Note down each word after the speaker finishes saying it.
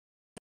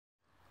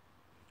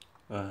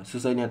សួ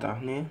ស្តីអ្នកទាំងអ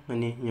ស់គ្នាថ្ងៃ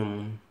នេះខ្ញុំ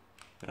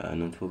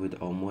នឹងធ្វើវីដេ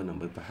អូមួយដើ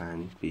ម្បីបង្ហាញ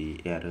ពី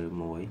error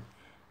មួយ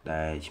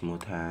ដែលឈ្មោះ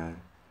ថា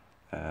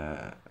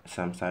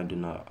some site do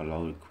not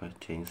allow request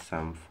change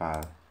some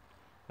file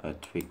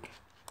tweak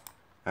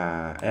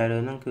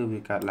error ហ្នឹងគឺវា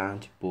កើតឡើង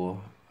ចំពោះ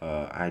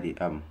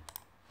IDM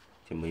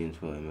ជាមួយយើង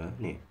ធ្វើឲ្យមើល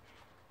នេះ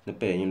នៅ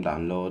ពេលខ្ញុំ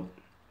download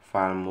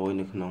file មួយ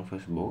នៅក្នុង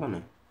Facebook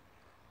ណា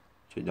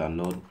ជួយ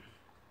download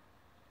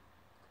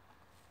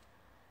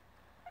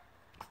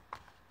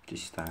ទី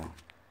start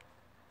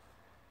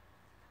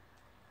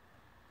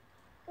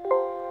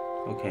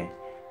ok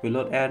វា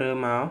load error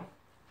មក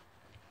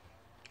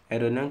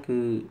error ហ្នឹងគឺ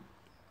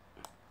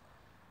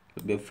រ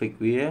បៀប fix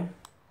វា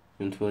ខ្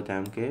ញុំធ្វើតា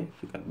មគេ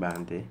គឺអត់បាន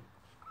ទេ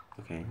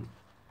អូខេរ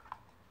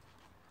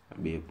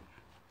បៀប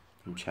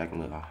ខ្ញុំ check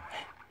មើលអស់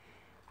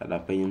តែដ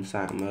ល់ពេលខ្ញុំ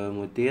សាកមើល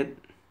មួយទៀត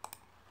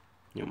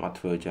ខ្ញុំអត់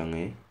ធ្វើចឹង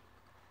ទេរ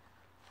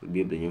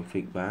បៀបដែលខ្ញុំ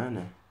fix បាន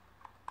ណា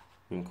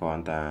ខ្ញុំគ្រា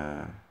ន់តែ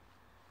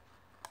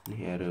នេះ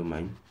error មិ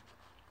ញ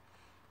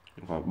ខ្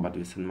ញុំក៏បិទ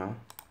វាសិនមក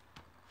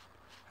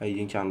ហើយ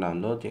យើងចង់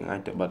download យើងអាច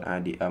ទៅបិទ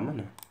IDM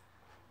ណា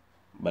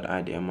បិទ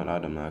IDM មកដ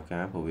ល់ដំណើរកា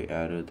រព្រោះវា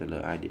error ទៅលើ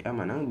IDM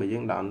អាហ្នឹងបើយើ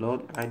ង download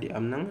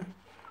IDM ហ្នឹង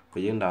បើ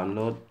យើង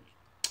download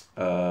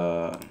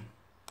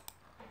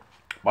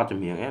បទច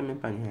ម្រៀងអីមាន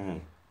បញ្ហា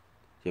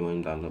ជាមួយ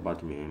download បទ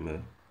ចម្រៀងមើល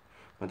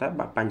ប៉ុន្តែ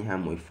បាត់បញ្ហា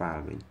មួយ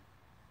file វិញ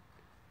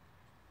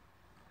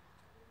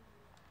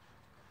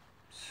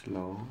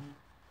slow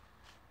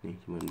នេះ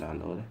ជាមួយ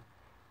download ទេ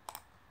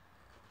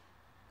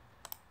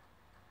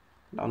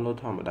download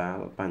ធម្មតា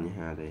អត់បញ្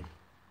ហាទេ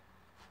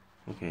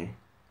អូខេ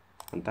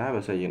ប៉ុន្តែបើ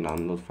សិនយើង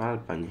download file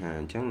បញ្ហា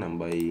អញ្ចឹងដើម្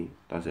បី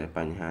ដោះស្រាយប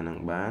ញ្ហាហ្នឹង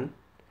បាន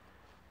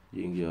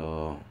យើងយ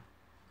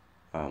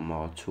ក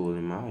module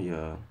នេះមកយ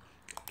ក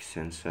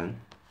extension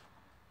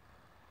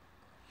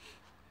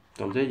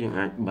តោះទៅយើង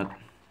អាចបិទ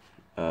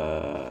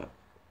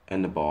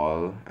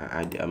enable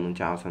IDM នឹង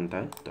ចោលសិនទៅ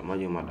តោះមក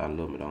យើងមក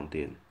download ម្ដង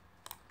ទៀត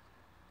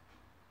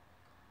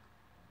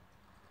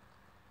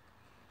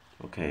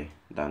អូខេ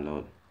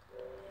download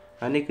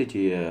ហើយនេះគឺ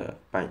ជារ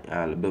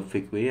បៀប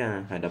fix វា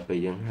ហើយដល់ពេល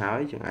យើងហើយ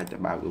យើងអាចទៅ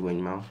បើកវាវិញ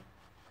មក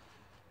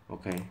អូ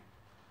ខេ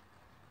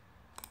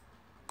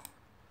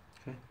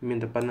មាន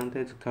តែប៉ុណ្្នឹងទេ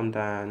សង្ឃឹម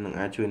ថានឹង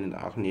អាចជួយអ្នកន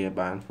រគ្នា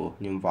បានព្រោះ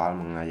ខ្ញុំវល់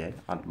មួយថ្ងៃហើយ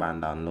អត់បាន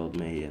download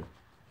មេរៀន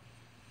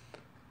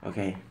អូ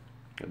ខេ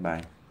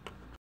goodbye